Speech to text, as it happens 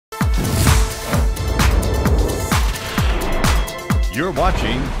You're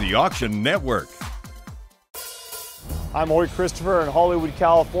watching the Auction Network. I'm Hoyt Christopher in Hollywood,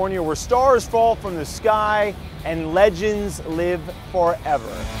 California, where stars fall from the sky and legends live forever.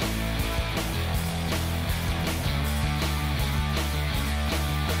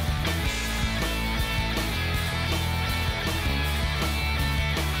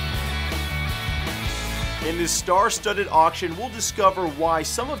 In this star-studded auction, we'll discover why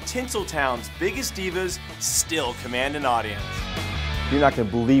some of Tinseltown's biggest divas still command an audience. You're not going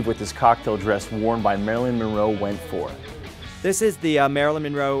to believe what this cocktail dress worn by Marilyn Monroe went for. This is the Marilyn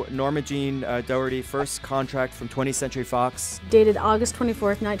Monroe, Norma Jean Dougherty first contract from 20th Century Fox. Dated August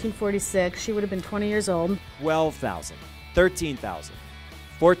 24th, 1946. She would have been 20 years old. $12,000, $13,000,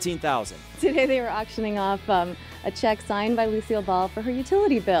 $14,000. Today they were auctioning off a check signed by Lucille for her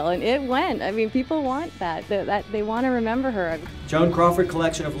utility bill, and it went. I mean, people want that. They want to remember her. Joan Crawford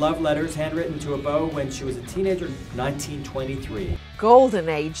collection of love letters handwritten to a beau when she was a teenager, 1923. Golden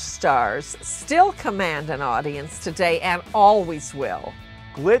Age stars still command an audience today and always will.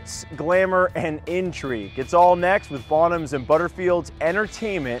 Glitz, glamour, and intrigue. It's all next with Bonhams and Butterfields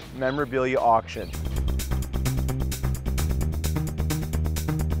Entertainment Memorabilia Auction.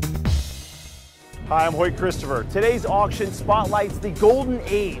 Hi, I'm Hoyt Christopher. Today's auction spotlights the golden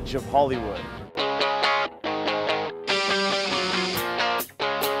age of Hollywood.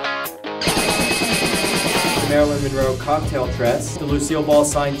 The Marilyn Monroe cocktail dress, the Lucille Ball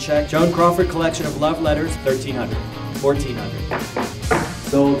signed check, Joan Crawford collection of love letters, $1,300, $1,400.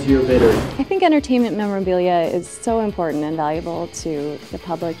 Sold to your bidder. I think entertainment memorabilia is so important and valuable to the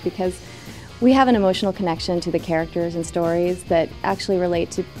public because we have an emotional connection to the characters and stories that actually relate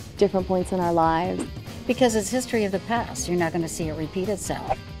to different points in our lives. Because it's history of the past, you're not going to see it repeat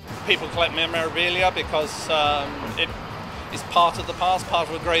itself. People collect memorabilia because it is part of the past, part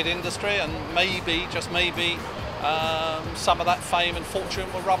of a great industry, and maybe, just maybe, some of that fame and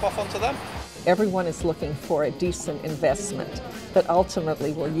fortune will rub off onto them. Everyone is looking for a decent investment that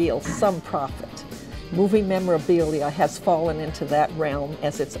ultimately will yield some profit. Movie memorabilia has fallen into that realm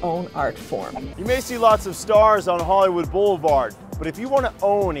as its own art form. You may see lots of stars on Hollywood Boulevard, but if you want to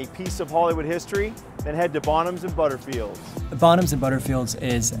own a piece of Hollywood history, then head to Bonhams and Butterfields. Bonhams and Butterfields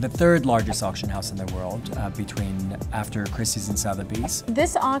is the third largest auction house in the world, after Christie's and Sotheby's.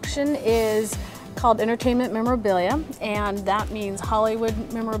 This auction is called Entertainment Memorabilia, and that means Hollywood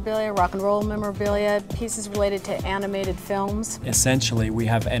memorabilia, rock and roll memorabilia, pieces related to animated films. Essentially, we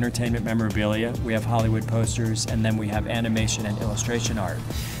have entertainment memorabilia, we have Hollywood posters, and then we have animation and illustration art.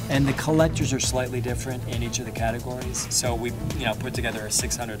 And the collectors are slightly different in each of the categories, so we put together a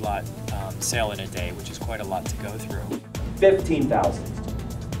 600 lot sale in a day, which is quite a lot to go through. 15,000.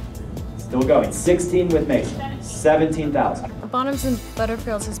 Still going. 16 with me. 17,000. Bonhams and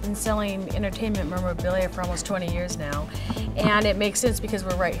Butterfields has been selling entertainment memorabilia for almost 20 years now, and it makes sense because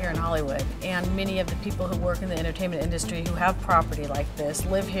we're right here in Hollywood, and many of the people who work in the entertainment industry who have property like this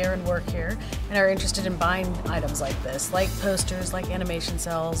live here and work here and are interested in buying items like this, like posters, like animation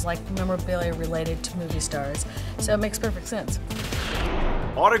cells, like memorabilia related to movie stars. So it makes perfect sense.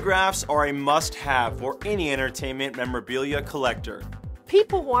 Autographs are a must-have for any entertainment memorabilia collector.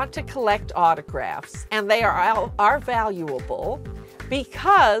 People want to collect autographs, and they are valuable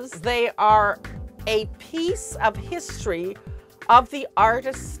because they are a piece of history of the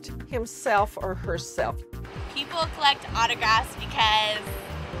artist himself or herself. People collect autographs because,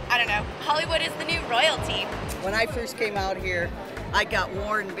 I don't know, Hollywood is the new royalty. When I first came out here, I got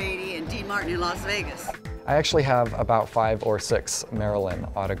Warren Beatty and Dean Martin in Las Vegas. I actually have about 5 or 6 Marilyn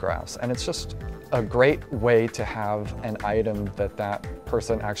autographs, and it's just a great way to have an item that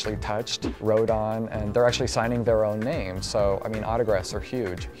person actually touched, wrote on, and they're actually signing their own name. So, I mean, autographs are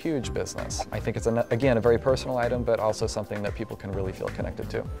huge, huge business. I think it's, again, a very personal item, but also something that people can really feel connected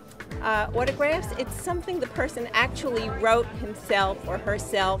to. Autographs, it's something the person actually wrote himself or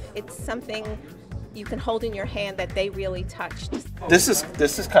herself. It's something you can hold in your hand that they really touched. This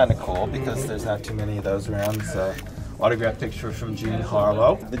is kind of cool because there's not too many of those around. So, autograph picture from Jean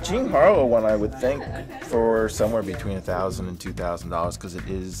Harlow. The Jean Harlow one, I would think, for somewhere between $1,000 and $2,000 because it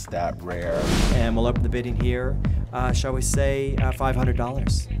is that rare. And we'll open the bidding here. Shall we say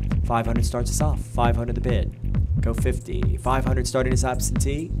 $500? 500 starts us off. 500 the bid. Go 50. 500 starting as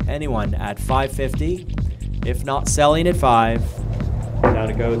absentee. Anyone at 550. If not selling at 5, down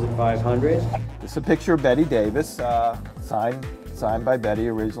it goes at 500. It's a picture of Bette Davis, signed by Bette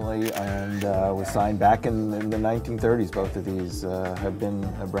originally, and was signed back in the 1930s. Both of these have been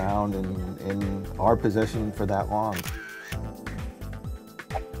around and in our possession for that long.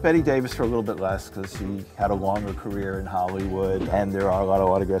 Bette Davis for a little bit less because she had a longer career in Hollywood, and there are a lot of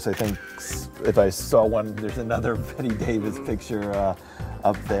autographs. I think if I saw one, there's another Bette Davis picture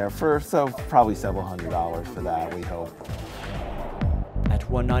up there so probably several $100s for that, we hope. At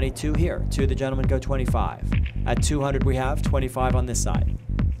 $192 here, to the gentleman go 25. At $200 we have 25 on this side.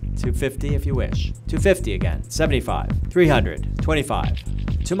 $250 if you wish. $250 again. $75. $300.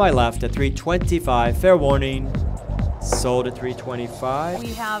 $25. To my left at $325. Fair warning. Sold at $325.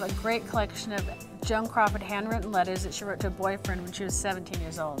 We have a great collection of Joan Crawford handwritten letters that she wrote to a boyfriend when she was 17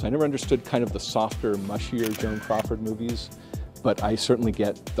 years old. I never understood kind of the softer, mushier Joan Crawford movies, but I certainly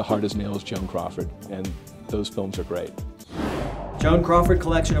get the hard as nails Joan Crawford, and those films are great. Joan Crawford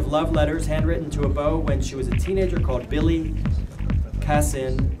collection of love letters handwritten to a beau when she was a teenager called Billy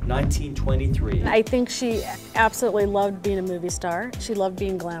Cassin, 1923. I think she absolutely loved being a movie star. She loved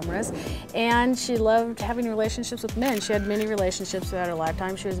being glamorous, and she loved having relationships with men. She had many relationships throughout her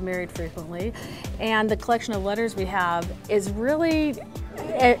lifetime. She was married frequently, and the collection of letters we have is really,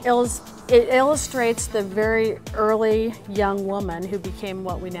 it illustrates the very early young woman who became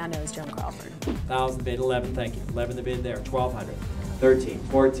what we now know as Joan Crawford. 1,000 bid, 11, thank you. 11 the bid there, 1,200. 13,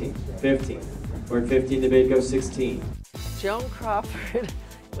 14, 15. We're at 15 the bid, go 16. Joan Crawford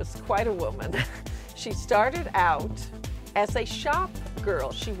was quite a woman. She started out as a shop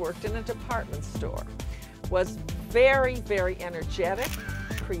girl. She worked in a department store, was very, very energetic,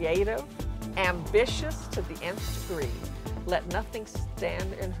 creative, ambitious to the nth degree, let nothing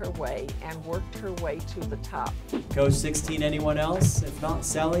stand in her way, and worked her way to the top. Go 16, anyone else? If not,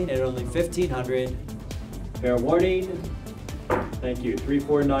 selling at only 1,500. Fair warning. Thank you,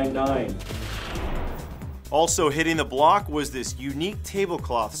 3499. Also hitting the block was this unique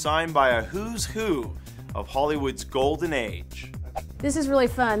tablecloth signed by a who's who of Hollywood's golden age. This is really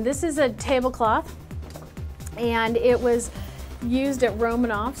fun. This is a tablecloth, and it was used at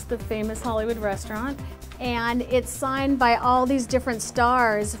Romanoff's, the famous Hollywood restaurant, and it's signed by all these different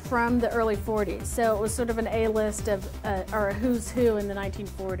stars from the early 40s. So it was sort of an A-list of, or a who's who in the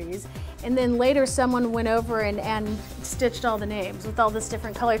 1940s. And then later someone went over and stitched all the names with all this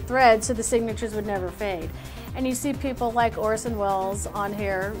different colored thread so the signatures would never fade. And you see people like Orson Welles on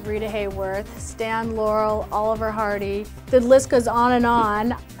here, Rita Hayworth, Stan Laurel, Oliver Hardy. The list goes on and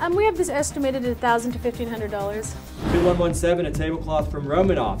on. We have this estimated at $1,000 to $1,500. 2117, a tablecloth from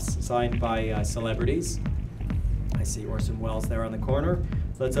Romanoff's, signed by celebrities. I see Orson Welles there on the corner.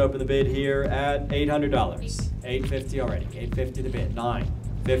 Let's open the bid here at $800. $850 already. $850 the bid. 9,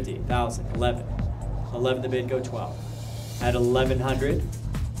 50, 1,000, 11. 11 the bid, go 12. At $1,100.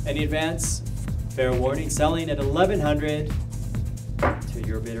 Any advance? Fair warning. Selling at $1,100. To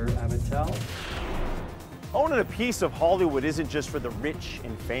your bidder, Abatel. Owning a piece of Hollywood isn't just for the rich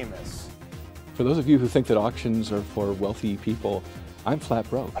and famous. For those of you who think that auctions are for wealthy people, I'm flat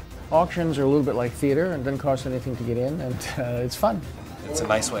broke. Auctions are a little bit like theater and doesn't cost anything to get in, and it's fun. It's a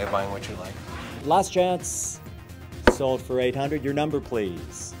nice way of buying what you like. Last chance. Sold for $800. Your number,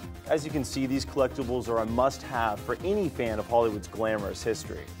 please. As you can see, these collectibles are a must-have for any fan of Hollywood's glamorous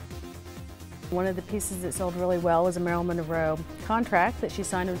history. One of the pieces that sold really well was a Marilyn Monroe contract that she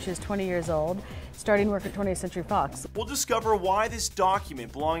signed when she was 20 years old, starting work at 20th Century Fox. We'll discover why this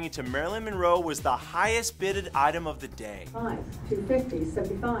document belonging to Marilyn Monroe was the highest bidded item of the day. 5, 250,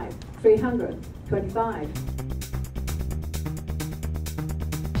 75, 300, 25.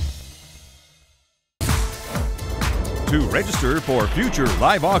 To register for future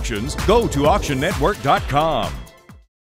live auctions, go to auctionnetwork.com.